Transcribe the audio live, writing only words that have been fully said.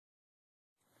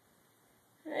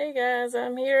Hey guys,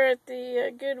 I'm here at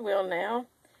the Goodwill now.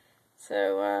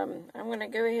 So I'm going to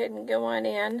go ahead and go on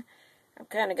in. I've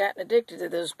kind of gotten addicted to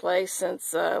this place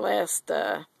since last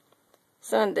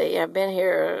Sunday. I've been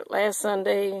here last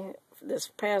Sunday, this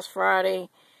past Friday,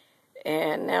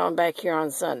 and now I'm back here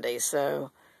on Sunday. So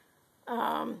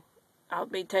I'll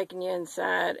be taking you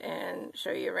inside and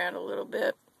show you around a little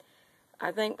bit.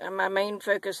 I think my main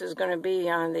focus is going to be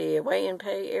on the weigh and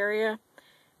pay area.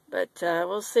 But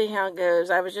we'll see how it goes.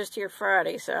 I was just here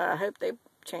Friday, so I hope they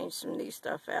change some new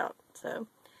stuff out. So,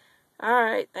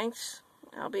 alright, thanks.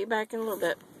 I'll be back in a little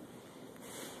bit.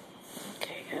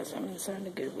 Okay, guys, I'm inside the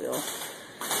Goodwill.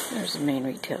 There's the main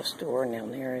retail store, and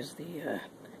down there is the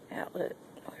outlet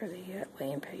where the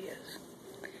weigh and pay is.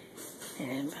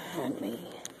 And behind me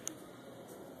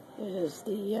is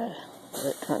the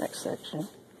electronics section.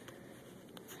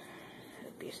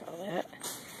 Hope you saw that.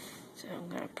 So I'm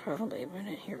going to probably run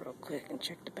in here real quick and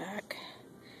check the back.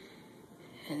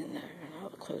 And all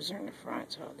the clothes are in the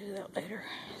front, so I'll do that later.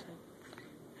 So,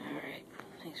 alright,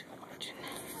 thanks for watching.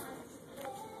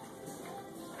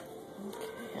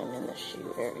 Okay, I'm in the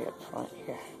shoe area up front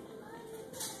here.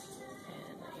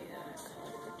 And the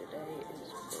color for today is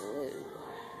blue.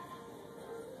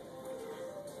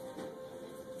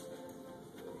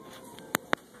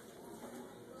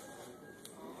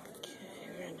 Okay,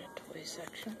 we're in the toy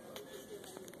section.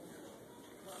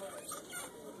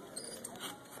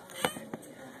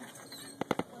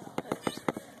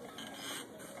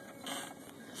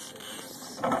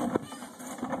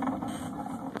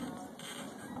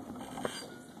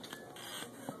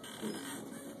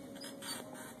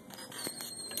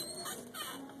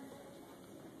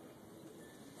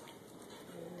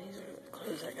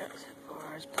 I got so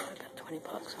far is probably about 20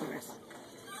 bucks worth.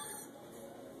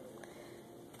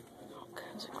 All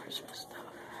kinds of Christmas stuff.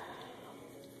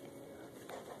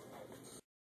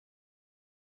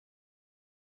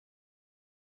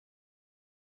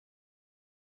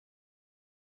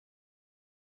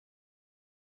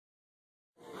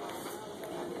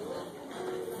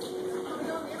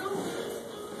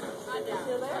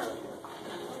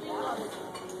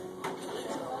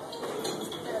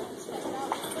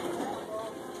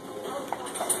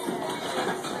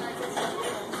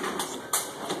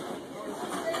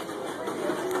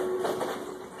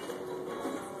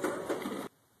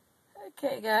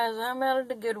 Okay guys, I'm out of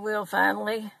the Goodwill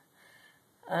finally.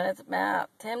 It's about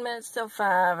 10 minutes till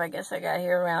 5. I guess I got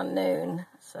here around noon.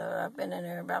 So I've been in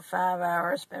there about 5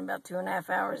 hours. Spent about 2.5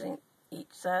 hours in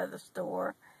each side of the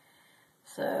store.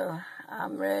 So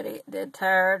I'm ready, dead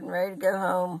tired and ready to go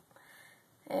home.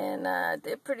 And I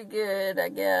did pretty good, I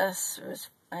guess.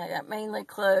 I got mainly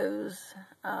clothes.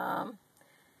 Got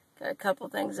a couple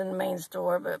things in the main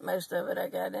store, but most of it I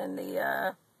got in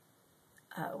the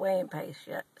weigh and pay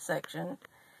section.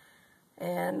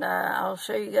 And I'll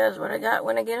show you guys what I got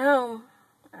when I get home.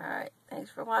 Alright, thanks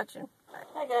for watching.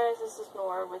 Hi guys, this is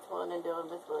Nora with Willin' and Doing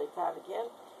with Willie Todd again.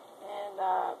 And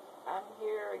I'm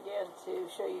here again to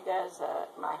show you guys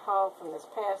my haul from this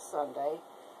past Sunday.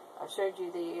 I showed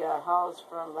you the hauls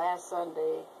from last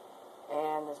Sunday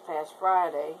and this past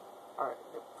Friday, or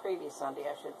the previous Sunday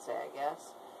I should say, I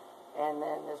guess. And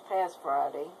then this past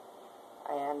Friday.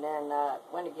 And then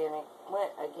went again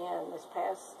this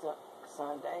past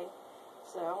Sunday.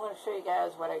 So I'm going to show you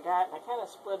guys what I got, and I kind of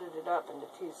split it up into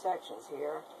two sections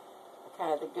here,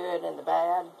 kind of the good and the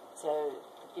bad, so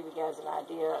to give you guys an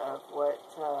idea of what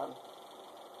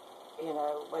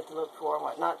what to look for and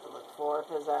what not to look for,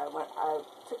 because I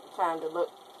took the time to look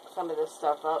some of this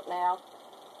stuff up now,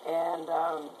 and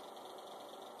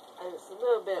it's a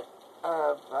little bit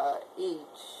of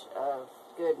each of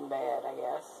good and bad, I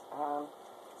guess.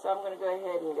 So I'm going to go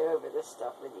ahead and go over this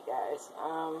stuff with you guys.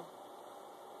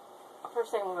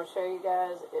 First thing I'm going to show you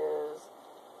guys is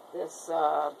this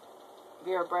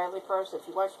Vera Bradley purse. If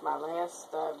you watched my last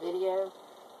video,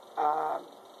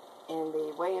 in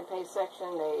the weigh and pay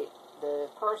section, the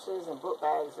purses and book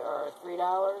bags are $3.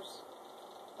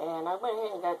 And I went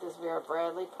ahead and got this Vera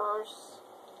Bradley purse.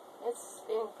 It's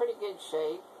in pretty good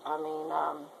shape. I mean,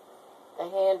 the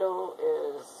handle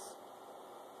is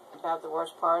about the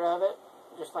worst part of it,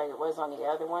 just like it was on the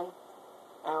other one.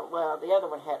 Well, the other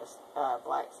one had a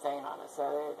black stain on it, so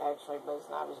it actually was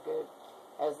not as good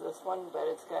as this one, but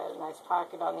it's got a nice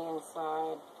pocket on the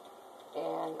inside,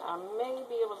 and I may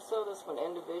be able to sell this one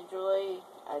individually.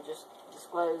 I just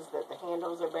disclosed that the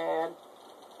handles are bad,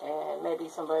 and maybe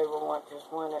somebody will just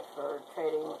want it for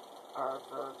trading, or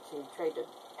to trade the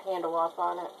handle off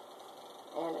on it,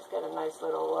 and it's got a nice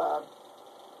little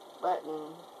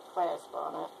button clasp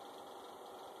on it.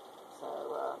 So,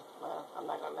 well, I'm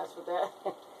not going to mess with that.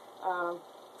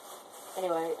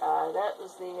 Anyway, that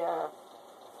was the,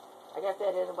 I got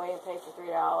that in a way and paid for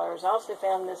 $3. I also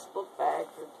found this book bag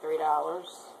for $3.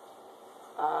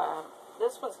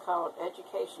 This one's called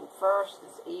Education First.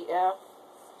 It's EF.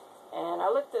 And I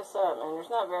looked this up, and there's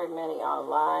not very many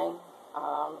online.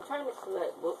 I'm trying to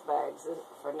collect book bags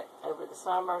for over the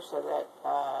summer so that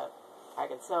I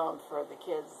could sell them for the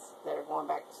kids that are going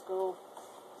back to school.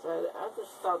 So I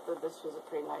just thought that this was a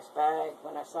pretty nice bag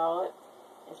when I saw it.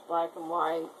 It's black and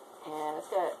white, and it's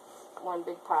got one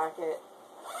big pocket,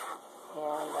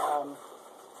 and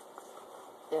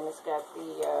then it's got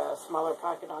the smaller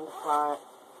pocket on the front.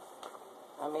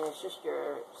 I mean, it's just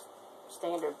your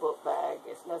standard book bag.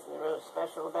 It's nothing really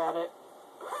special about it.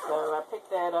 So I picked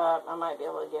that up. I might be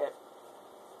able to get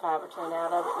 5 or 10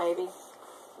 out of it maybe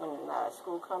when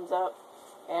school comes up.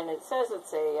 And it says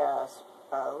it's a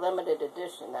limited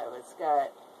edition though. It's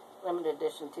got limited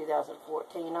edition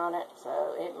 2014 on it,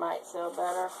 so it might sell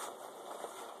better.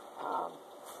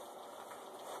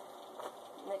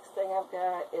 Next thing I've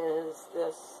got is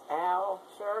this owl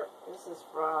shirt. This is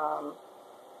from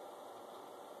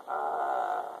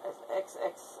it's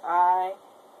XXI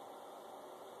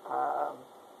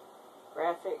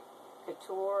Graphic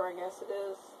Couture, I guess it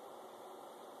is.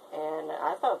 And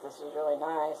I thought this was really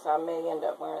nice. I may end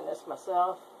up wearing this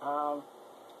myself.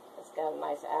 It's got a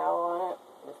nice owl on it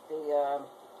with the,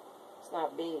 it's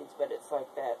not beads, but it's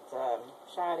like that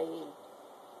shiny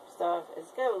stuff.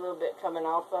 It's got a little bit coming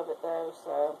off of it though,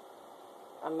 so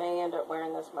I may end up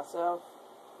wearing this myself.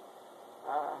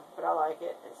 But I like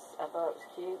it. I thought it was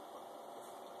cute.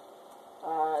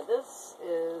 This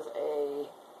is a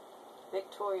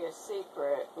Victoria's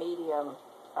Secret medium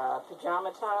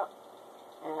pajama top.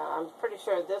 And I'm pretty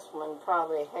sure this one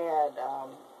probably had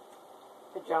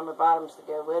pajama bottoms to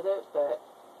go with it, but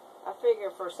I figure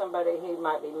for somebody who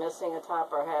might be missing a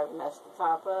top or have messed the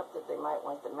top up, that they might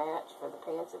want the match for the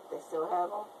pants if they still have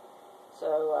them.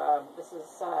 So this is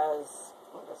size,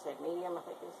 what did I say, medium, I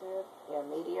think they said? Yeah,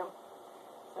 medium.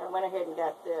 So I went ahead and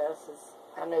got this.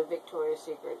 I know Victoria's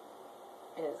Secret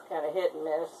is kind of hit and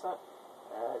miss.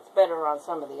 It's better on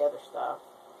some of the other stuff.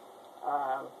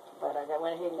 But I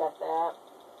went ahead and got that.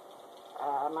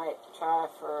 I might try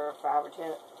for 5 or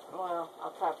 10. Well,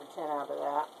 I'll try for 10 out of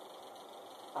that.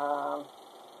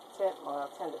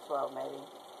 10 to 12 maybe.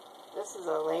 This is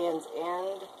a Land's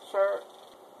End shirt.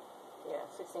 Yeah,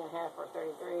 16 and a half or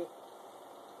 33.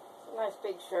 It's a nice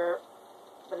big shirt,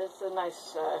 but it's a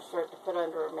nice shirt to put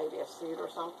under maybe a suit or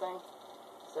something.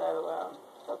 So I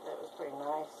thought that was pretty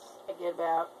nice. I get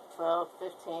about 12,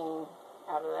 15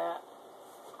 out of that.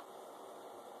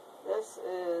 This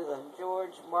is a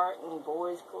George Martin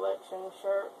Boys Collection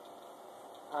shirt.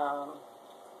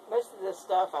 Most of this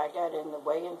stuff I got in the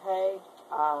weigh and pay.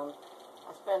 I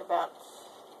spent about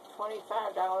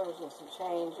 $25 and some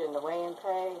change in the weigh and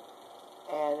pay,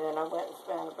 and then I went and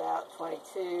spent about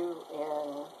 $22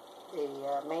 in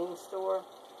the main store.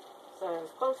 So it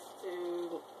was close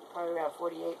to probably around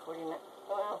 $48, $49,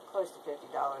 well, close to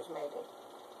 $50 maybe.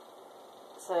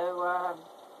 So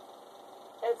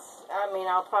I mean,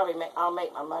 I'll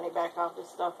make my money back off this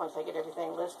stuff once I get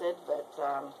everything listed, but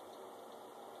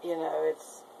you know,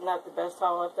 it's not the best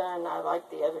haul I've done. I like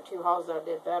the other 2 hauls that I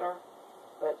did better,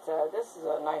 but this is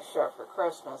a nice shirt for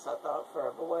Christmas, I thought, for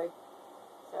a boy.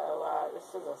 So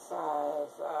this is a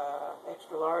size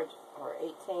extra large or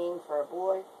 18 for a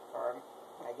boy, or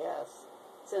I guess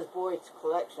it says Boys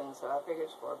Collection, so I figure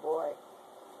it's for a boy,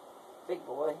 big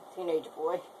boy, teenage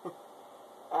boy.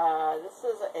 This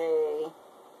is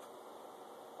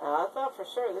I thought for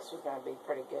sure this was going to be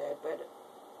pretty good, but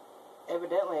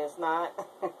evidently it's not.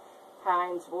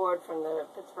 Hines Ward from the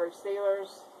Pittsburgh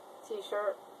Steelers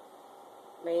t-shirt.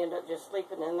 May end up just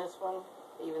sleeping in this one,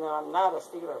 even though I'm not a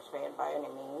Steelers fan by any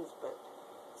means, but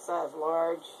size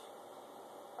large.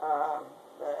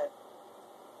 But,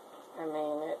 I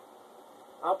mean,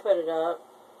 I'll put it up,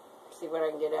 see what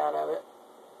I can get out of it.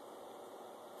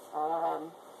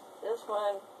 This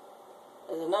one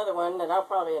is another one that I'll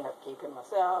probably end up keeping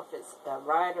myself. It's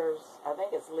Riders. I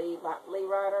think it's Lee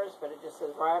Riders, but it just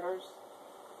says Riders.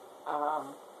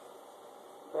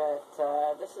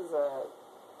 This is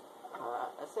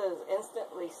it says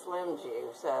Instantly Slims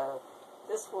You, so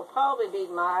this will probably be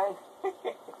mine.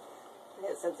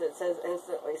 Since it says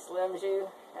Instantly Slims You.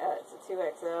 It's a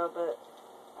 2XL, but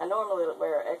I normally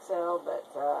wear XL, but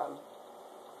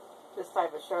this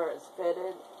type of shirt is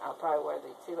fitted. I'll probably wear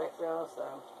the 2XL, so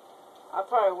I'll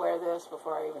probably wear this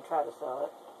before I even try to sell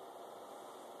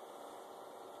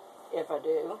it, if I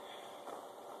do.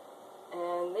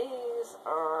 And these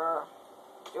are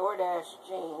Jordache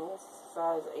jeans,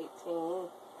 size 18.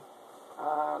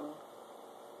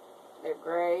 They're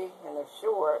gray and they're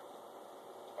short,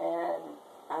 and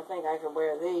I think I could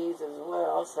wear these as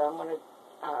well, so I'm going to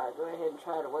go ahead and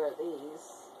try to wear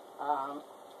these.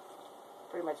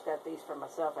 Pretty much got these for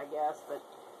myself, I guess, but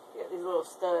you got these little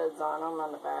studs on them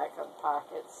on the back of the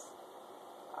pockets.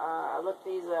 I looked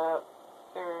these up.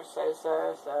 They're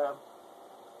so,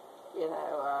 you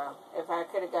know, if I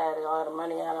could have got a lot of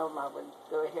money out of them, I would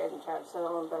go ahead and try to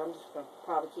sell them, but I'm just going to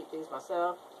probably keep these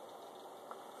myself.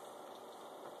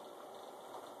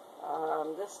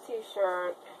 This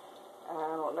t-shirt, I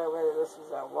don't know whether this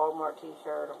was a Walmart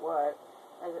t-shirt or what.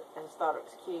 I just thought it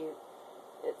was cute.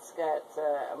 It's got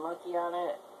a monkey on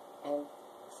it, and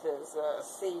it says,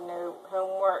 see no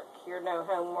homework, hear no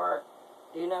homework,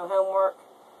 do no homework.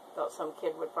 Thought some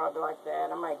kid would probably like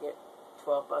that. I might get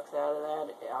 $12 out of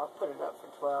that. I'll put it up for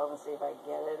 12 and see if I can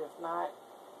get it. If not,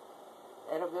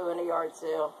 it'll go in a yard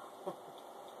sale.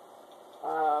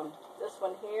 This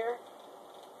one here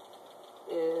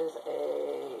is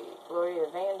a Gloria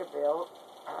Vanderbilt,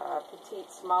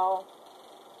 petite small.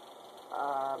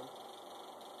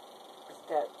 It's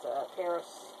got Paris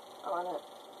on it.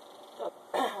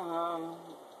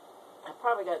 I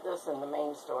probably got this in the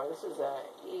main store. This is a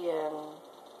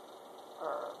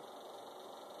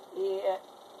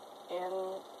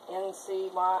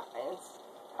NCY.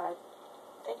 I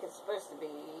think it's supposed to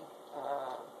be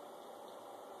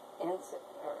NC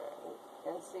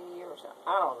or something.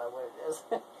 I don't know what it is.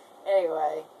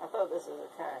 Anyway, I thought this was a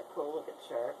kind of cool looking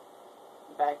shirt.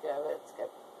 The back of it's got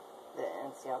the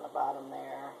NC on the bottom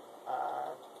there.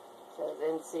 Says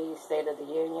NC State of the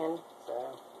Union.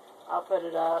 So I'll put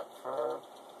it up for,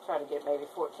 try to get maybe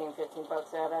 $14, $15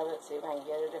 out of it. See if I can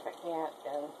get it. If I can't,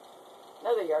 then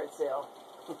another yard sale.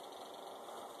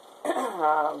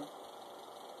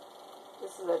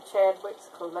 This is a Chadwick's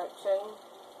collection,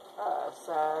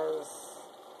 size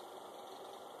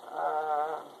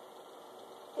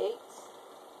 8.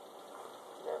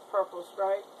 They're purple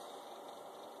striped.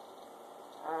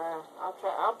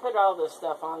 I'll put all this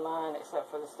stuff online except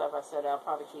for the stuff I said I'll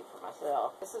probably keep for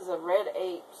myself. This is a Red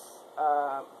 8,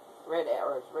 Red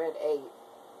 8,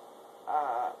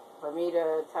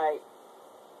 Bermuda type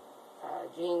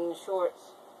jean shorts.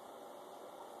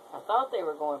 I thought they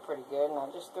were going pretty good, and I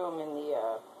just threw them in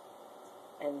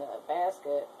the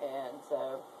basket, and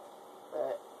so,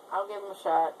 but I'll give them a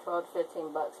shot. $12 to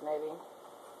 $15 maybe.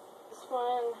 This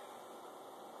one,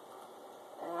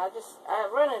 and I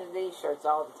run into these shirts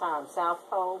all the time, South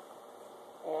Pole,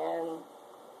 and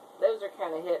those are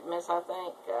kind of hit and miss, I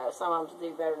think. Some of them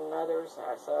do better than others,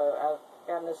 so I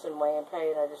got this in Weigh and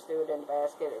Pay, and I just threw it in the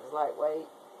basket. It was lightweight,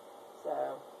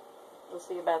 so we'll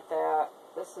see about that.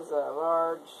 This is a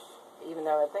large, even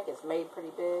though I think it's made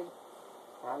pretty big.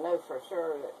 I know for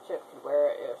sure that Chip could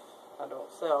wear it if I don't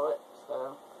sell it,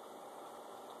 so.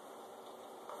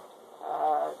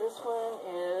 This one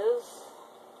is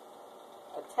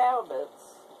a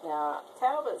Talbot's. Now,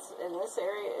 Talbot's in this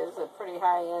area is a pretty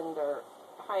high-end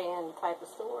type of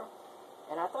store,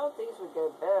 and I thought these would go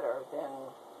better than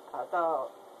I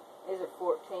thought. These are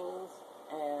 14s,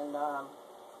 and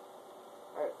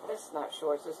this is not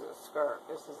shorts, this is a skirt.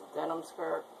 This is a denim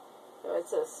skirt. So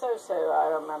it's a so-so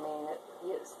item. I mean,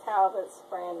 it's Talbot's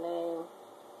brand name.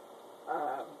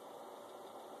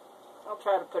 I'll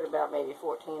try to put about maybe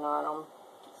 14 on them.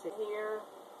 See here,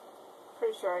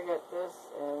 pretty sure I got this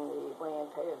in the Weigh and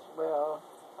Pay as well.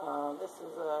 This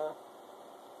is the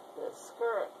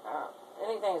skirt.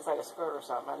 Anything that's like a skirt or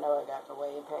something, I know I got in the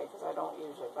Weigh and Pay because I don't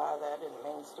usually buy that in the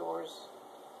main stores.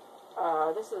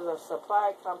 This is a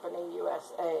Supply Company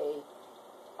USA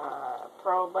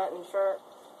pearl button shirt,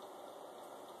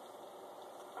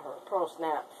 or pearl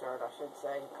snap shirt, I should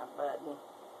say, not button.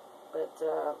 But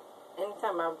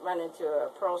anytime I run into a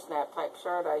pearl snap type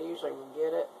shirt, I usually will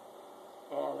get it.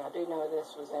 And I do know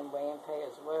this was in Weigh and Pay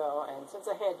as well. And since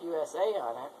I had USA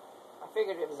on it, I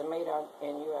figured it was a made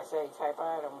in USA type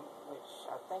item, which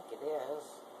I think it is.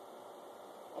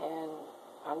 And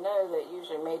I know that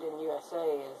usually made in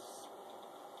USA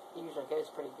usually goes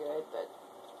pretty good, but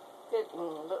it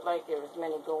didn't look like there was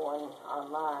many going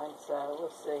online, so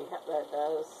we'll see how that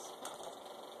does.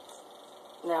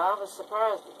 Now, I was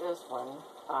surprised at this one.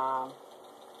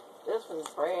 This was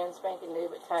brand spanking new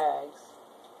with tags,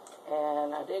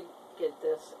 and I did get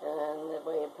this in the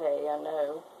Weigh and Pay, I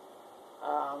know.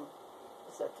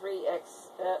 It's a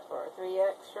 3X or a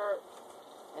 3X shirt,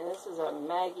 and this is a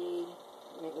Maggie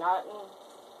McNaughton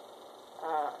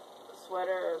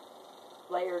sweater,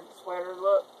 layered sweater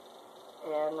look,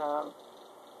 and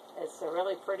it's a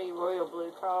really pretty royal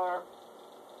blue color.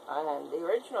 And the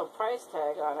original price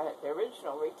tag on it, the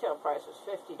original retail price was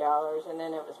 $50, and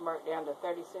then it was marked down to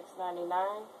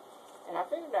 $36.99. And I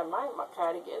figured I might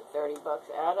try to get 30 bucks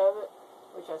out of it,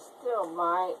 which I still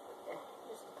might. It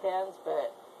just depends,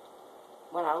 but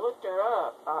when I looked her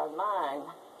up online,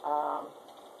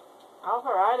 all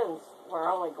her items were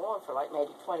only going for like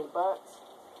maybe 20 bucks.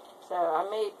 So I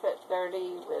may put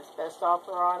 30 with best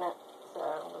offer on it.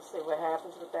 So we'll see what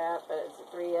happens with that. But it's a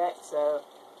 3X, so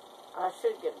I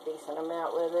should get a decent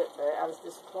amount with it. But I was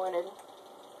disappointed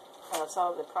when I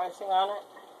saw the pricing on it.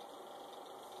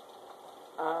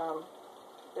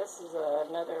 This is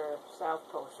another South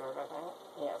Pole shirt, I think.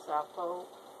 Yeah, South Pole.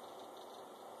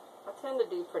 I tend to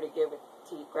do pretty good with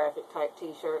graphic type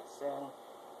t-shirts,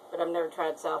 but I've never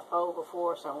tried South Pole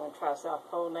before, so I'm going to try South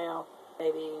Pole now.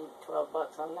 Maybe 12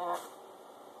 bucks on that.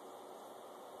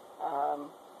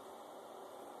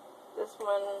 This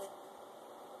one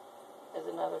is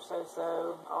another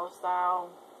so-so, all style.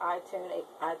 I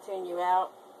tune you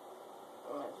out.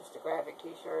 Just a graphic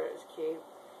t-shirt. It's cute.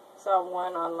 Saw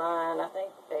one online. I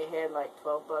think they had like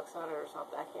 12 bucks on it or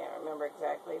something. I can't remember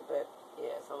exactly, but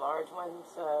yeah, it's a large one.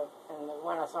 So, and the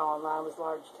one I saw online was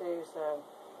large too. So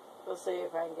we'll see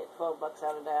if I can get 12 bucks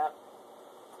out of that.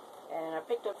 And I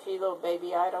picked up a few little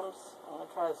baby items. I'm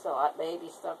gonna try to sell baby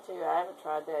stuff too. I haven't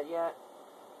tried that yet.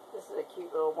 This is a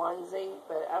cute little onesie,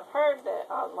 but I've heard that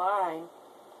online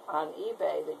on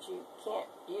eBay that you can't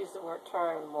use the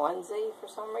term onesie for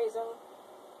some reason.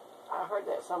 I heard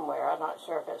that somewhere. I'm not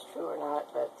sure if that's true or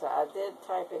not, but I did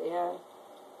type it in.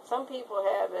 Some people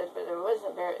have it, but there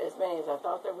wasn't as many as I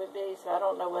thought there would be, so I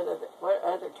don't know what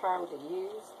other term to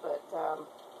use. But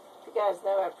if you guys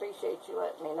know, I appreciate you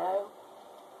letting me know.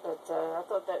 But I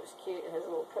thought that was cute. It has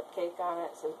a little cupcake on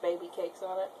it. It says baby cakes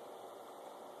on it.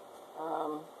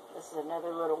 This is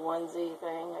another little onesie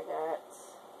thing I got.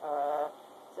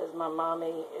 It says my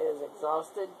mommy is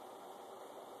exhausted.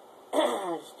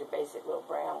 Just a basic little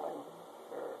brown one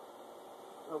for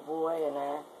a little boy, and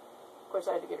of course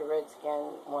I had to get a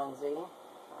Redskin onesie.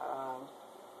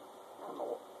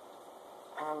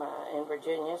 I'm in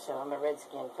Virginia, so I'm a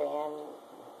Redskin fan,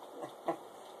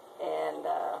 and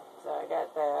so I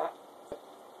got that.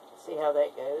 See how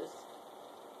that goes.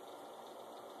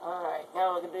 All right,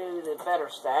 now we're gonna do the better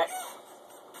stack.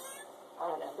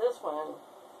 Now this one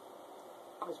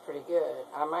was pretty good.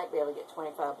 I might be able to get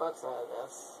 25 bucks out of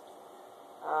this.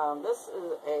 This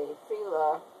is a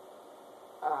Fila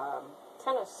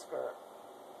tennis skirt,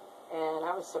 and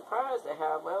I was surprised at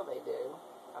how well they do.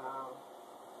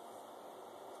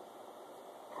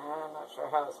 I'm not sure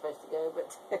how it's supposed to go,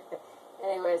 but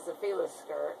anyway, it's a Fila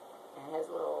skirt, and it has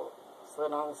a little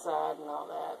slit on the side and all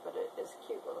that, but it's a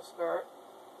cute little skirt,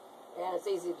 and it's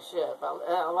easy to ship.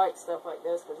 I like stuff like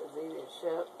this because it's easy to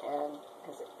ship, and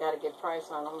it's got a good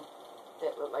price on them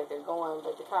that look like they're going,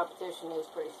 but the competition is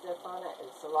pretty stiff on it.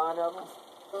 It's a lot of them.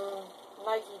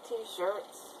 Nike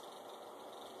t-shirts.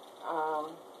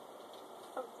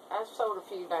 I've sold a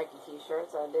few Nike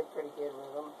t-shirts. I did pretty good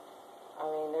with them. I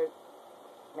mean, they're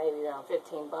maybe around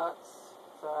 15 bucks.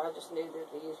 So I just knew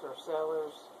that these were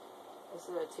sellers. This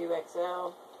is a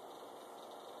 2XL.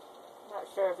 Not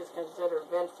sure if it's considered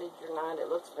vintage or not. It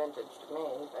looks vintage to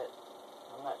me, but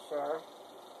I'm not sure.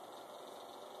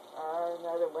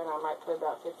 Another one I might put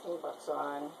about 15 bucks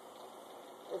on.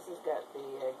 This has got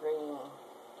the green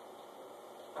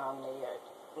on the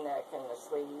neck and the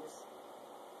sleeves.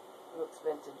 It looks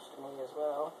vintage to me as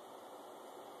well.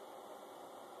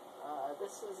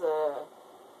 This is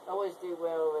always do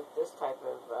well with this type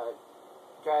of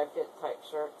dry fit type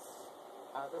shirts.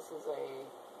 This is a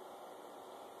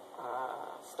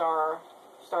starter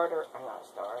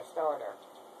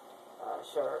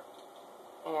shirt,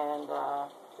 and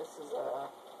this is a,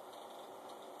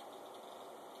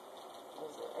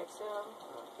 is it XL?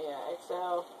 Yeah,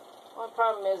 XL. One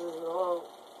problem is the little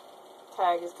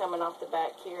tag is coming off the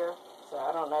back here, so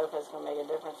I don't know if that's going to make a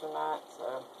difference or not.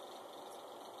 So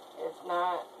if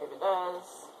not, if it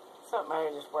does, something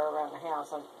I just wear around the house.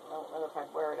 I don't know if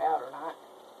I'd wear it out or not.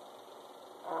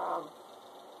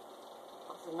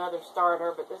 It's another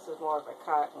starter, but this is more of a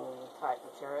cotton type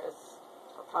material. It's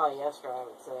a polyester, I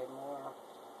would say, more.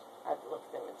 I have to look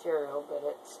at the material, but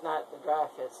it's not the dry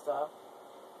fit stuff.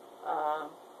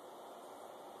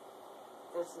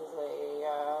 This is a,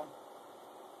 I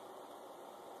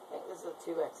think this is a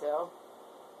 2XL.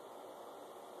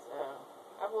 So,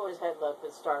 I've always had luck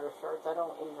with starter shirts. I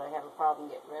don't usually have a problem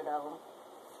getting rid of them.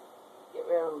 Get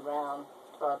rid of them around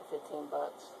 12 to 15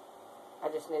 bucks. I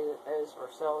just knew that those were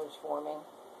sellers for me.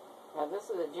 Now, this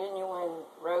is a genuine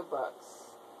Robux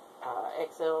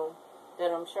XL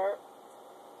denim shirt.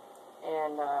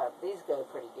 And these go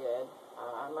pretty good.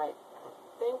 I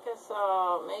think I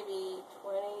saw maybe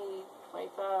 20,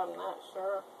 25, I'm not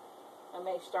sure. I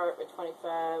may start with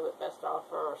 25 with best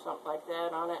offer or something like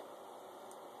that on it.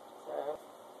 So,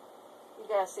 you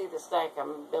guys see the stack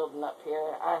I'm building up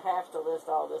here. I have to list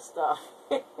all this stuff.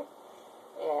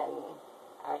 And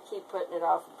I keep putting it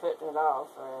off and putting it off.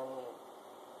 And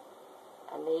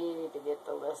I need to get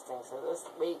the listing. So this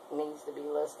week needs to be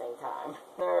listing time.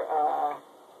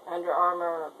 Under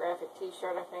Armour graphic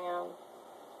t-shirt I found.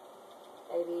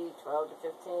 Maybe 12 to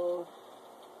 15.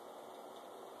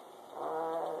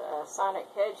 Sonic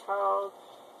Hedgehog.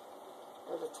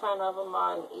 There's a ton of them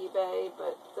on eBay,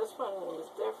 but this one was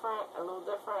different, a little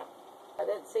different. I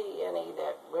didn't see any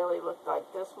that really looked like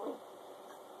this one.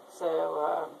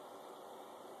 So,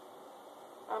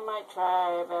 I might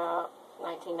try about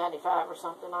 $19.95 or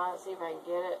something on it, see if I can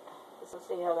get it. Let's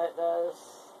see how that does.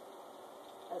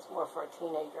 That's more for a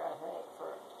teenager, I think,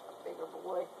 for a bigger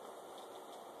boy.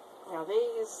 Now,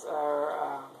 these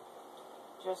are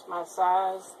just my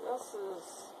size. This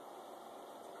is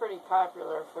pretty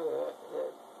popular for the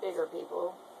bigger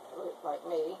people like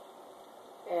me.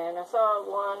 And I saw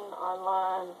one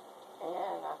online,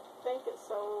 and I think it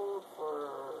sold for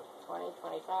 $20,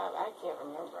 $25. I can't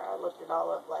remember. I looked it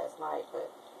all up last night, but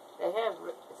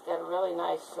it's got a really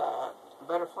nice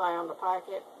butterfly on the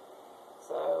pocket.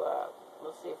 So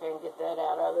we'll see if I can get that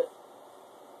out of it.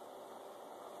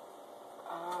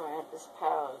 Alright, this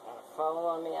pile is going to fall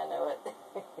on me, I know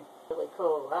it. Really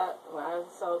cool. When I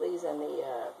saw these in the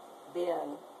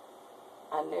bin,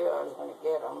 I knew I was going to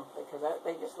get them because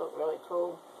they just look really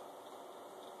cool.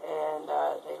 And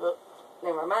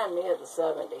they remind me of the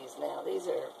 70s now.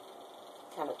 These are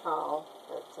kind of tall,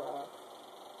 but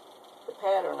the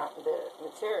pattern, the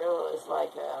material is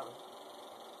like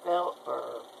felt,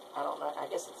 or I don't know, I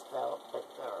guess it's felt, but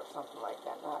or something like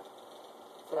that, not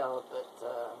felt, but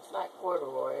it's not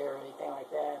corduroy or anything like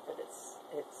that, but it's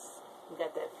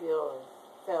got that feel of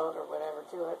felt or whatever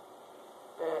to it.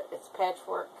 But it's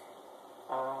patchwork,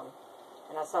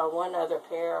 and I saw one other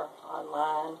pair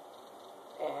online,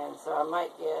 and so I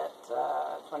might get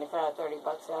 25, 30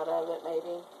 bucks out of it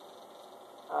maybe.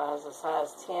 It's a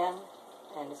size 10,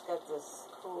 and it's got this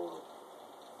cool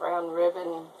brown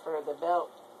ribbon for the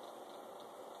belt.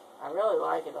 I really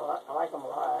like it a lot. I like them a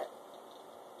lot.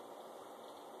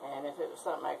 And if it was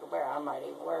something I could wear, I might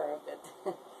even wear it, but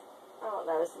I don't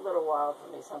know, it's a little wild for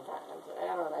me sometimes.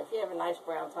 I don't know, if you have a nice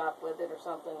brown top with it or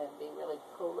something, it'd be really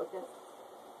cool looking.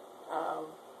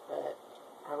 But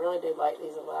I really do like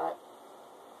these a lot.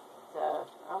 So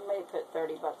I may put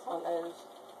 30 bucks on those.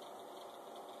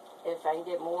 If I can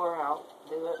get more, I'll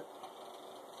do it.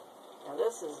 Now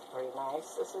this is pretty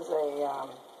nice. This is a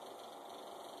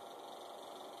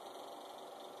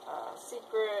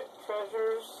Secret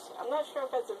Treasures. I'm not sure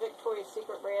if that's a Victoria's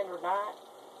Secret brand or not.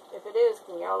 If it is,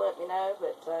 can y'all let me know?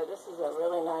 But this is a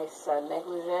really nice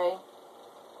negligee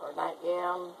or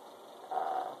nightgown.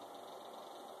 I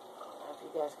don't know if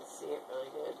you guys can see it really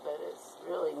good, but it's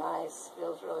really nice.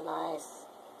 Feels really nice.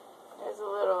 There's a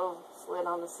little slit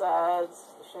on the sides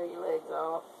to show your legs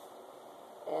off,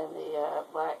 and the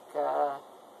black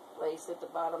lace at the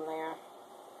bottom there.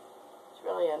 It's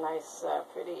really a nice,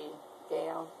 pretty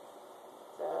gown.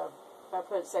 So if I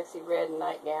put sexy red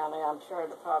nightgown, I'm sure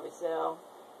it'll probably sell.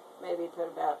 Maybe put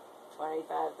about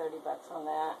 25, 30 bucks on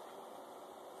that.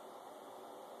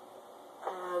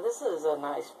 This is a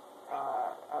nice,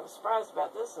 I was surprised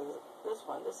about this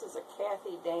one. This is a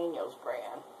Kathy Daniels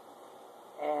brand.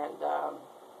 And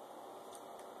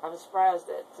I was surprised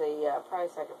at the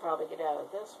price I could probably get out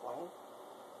of this one.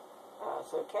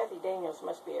 So Kathy Daniels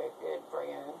must be a good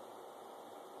brand.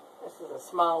 This is a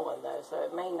small one though, so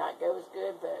it may not go as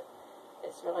good, but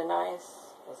it's really nice.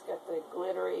 It's got the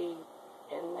glittery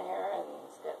in there, and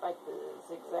it's got like the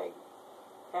zigzag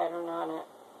pattern on it.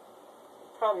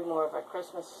 Probably more of a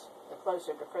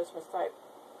closer to Christmas type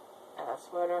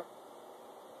sweater.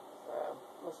 So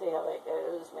we'll see how that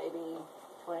goes. Maybe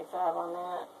 25 on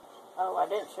that. Oh, I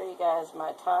didn't show you guys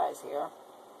my ties here.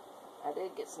 I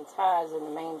did get some ties in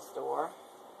the main store.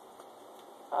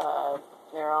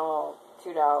 They're all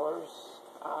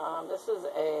 $2. This is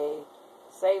a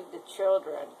Save the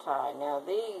Children tie. Now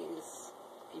these,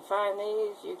 if you find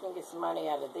these, you can get some money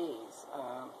out of these.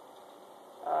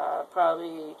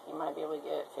 Probably you might be able to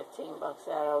get 15 bucks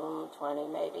out of them, 20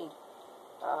 maybe.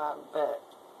 But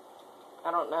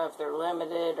I don't know if they're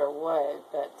limited or what.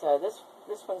 But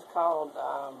this one's called.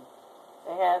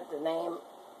 They have the name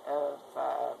of.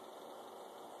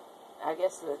 I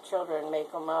guess the children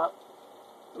make them up.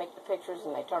 Make the pictures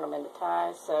and they turn them into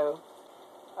ties. So,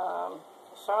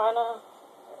 Shauna,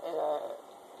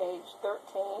 age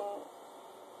 13,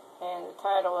 and the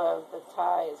title of the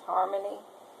tie is Harmony.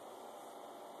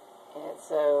 And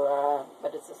so,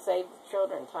 but it's a Save the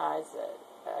Children ties that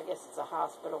I guess it's a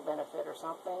hospital benefit or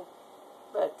something.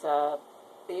 But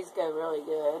these go really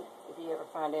good if you ever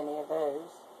find any of those.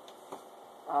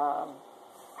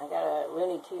 I got a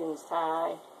Looney Tunes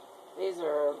tie. These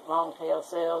are long tail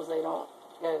sales. They don't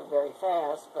go very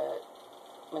fast, but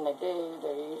when they do,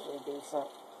 they're usually decent.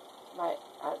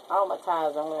 All my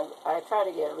ties, I try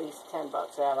to get at least $10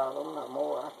 out of them or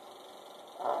more,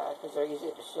 because they're easy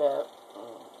to ship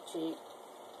and cheap.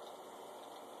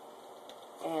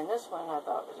 And this one I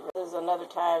thought was. This is another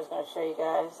tie I was going to show you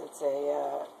guys. It's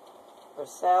a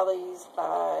Resell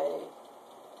by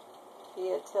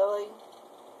Piatelli.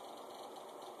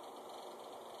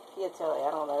 I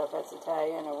don't know if that's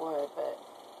Italian or what, but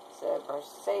it's a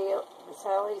Versailles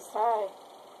tie.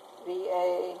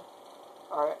 Versailles.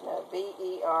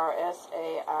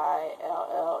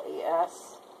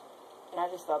 And I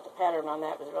just thought the pattern on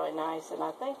that was really nice, and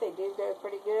I think they do go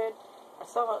pretty good. I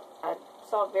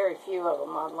saw very few of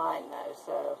them online though,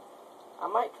 so I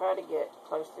might try to get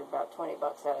close to about $20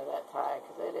 out of that tie,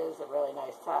 because it is a really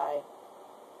nice tie.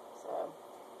 So,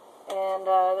 and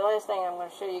the last thing I'm going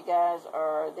to show you guys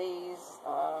are these.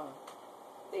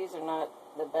 These are not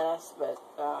the best, but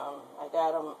I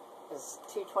got them. It's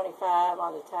 $2.25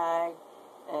 on the tag,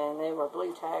 and they were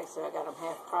blue tags, so I got them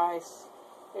half price.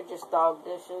 They're just dog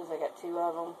dishes. I got 2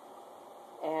 of them,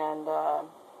 and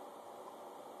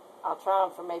I'll try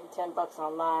them for maybe $10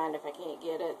 online. If I can't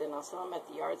get it, then I'll sell them at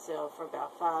the yard sale for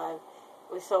about $5.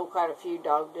 We sold quite a few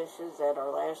dog dishes at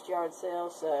our last yard sale,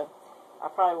 so I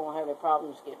probably won't have any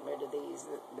problems getting rid of these.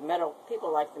 The metal, people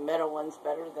like the metal ones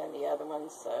better than the other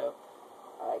ones, so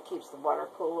it keeps the water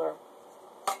cooler.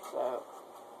 So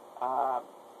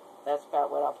that's about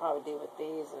what I'll probably do with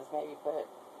these, is maybe put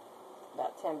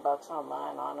about $10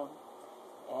 online on them,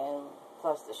 and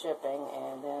plus the shipping,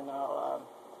 and then I'll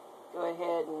go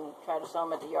ahead and try to sell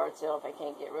them at the yard sale if I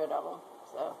can't get rid of them.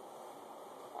 So,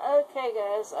 okay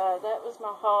guys, that was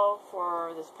my haul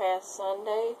for this past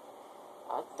Sunday.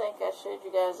 I think I showed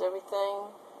you guys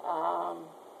everything.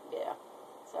 Yeah,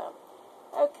 so,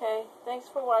 okay, thanks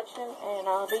for watching, and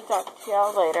I'll be talking to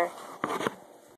y'all later.